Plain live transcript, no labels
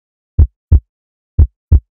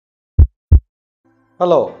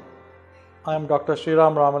Hello, I am Dr.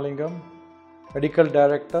 Sriram Ramalingam, Medical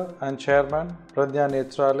Director and Chairman, Pradnya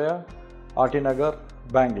Nethralaya, Atinagar,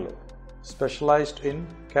 Bangalore, specialized in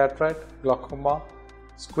cataract, glaucoma,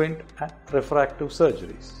 squint and refractive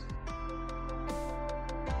surgeries.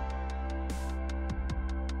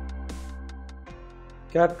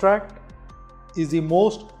 Cataract is the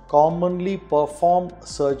most commonly performed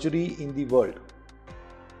surgery in the world,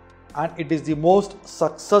 and it is the most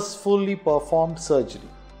successfully performed surgery.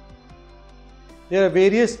 There are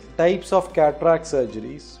various types of cataract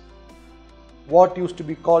surgeries. What used to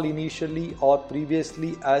be called initially or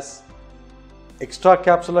previously as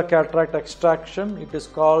extracapsular cataract extraction, it is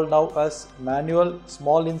called now as manual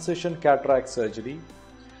small incision cataract surgery,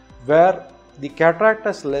 where the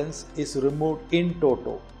cataractous lens is removed in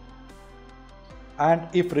toto, and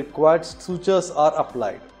if required, sutures are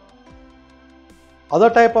applied. Other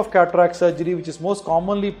type of cataract surgery which is most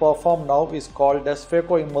commonly performed now is called as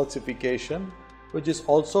Phacoemulsification, which is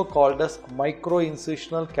also called as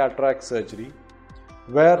microincisonal cataract surgery,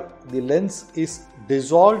 where the lens is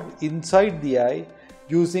dissolved inside the eye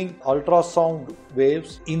using ultrasound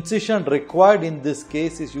waves. Incision required in this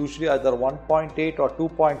case is usually either 1.8 or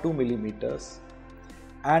 2.2 millimeters,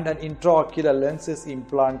 and an intraocular lens is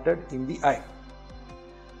implanted in the eye.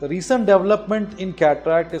 The recent development in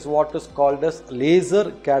cataract is what is called as laser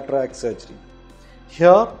cataract surgery.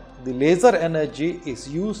 Here, the laser energy is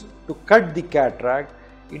used to cut the cataract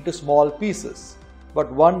into small pieces,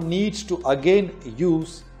 but one needs to again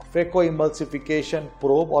use phacoemulsification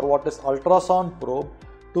probe or what is ultrasound probe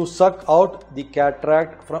to suck out the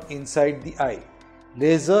cataract from inside the eye.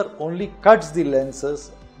 Laser only cuts the lenses,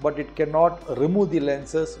 but it cannot remove the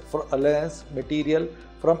lenses for a lens material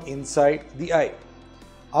from inside the eye.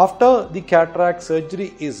 After the cataract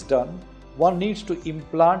surgery is done, one needs to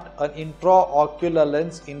implant an intraocular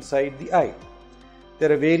lens inside the eye.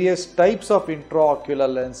 There are various types of intraocular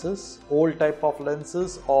lenses. Old type of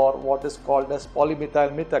lenses or what is called as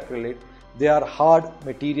polymethyl methacrylate. They are hard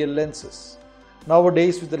material lenses.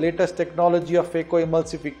 Nowadays, with the latest technology of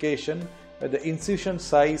phacoemulsification, where the incision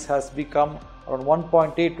size has become around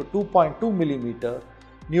 1.8 to 2.2 millimeter,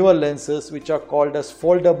 newer lenses which are called as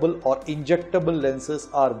foldable or injectable lenses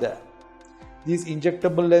are there. These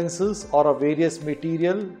injectable lenses are of various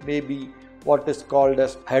material, maybe what is called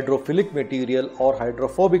as hydrophilic material or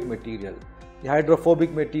hydrophobic material. The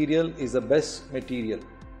hydrophobic material is the best material.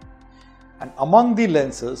 And among the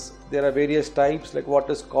lenses, there are various types like what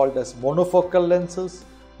is called as monofocal lenses,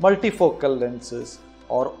 multifocal lenses,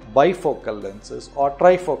 or bifocal lenses, or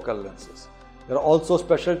trifocal lenses. There are also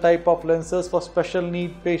special type of lenses for special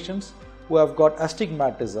need patients who have got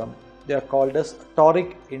astigmatism. They are called as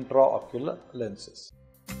toric intraocular lenses.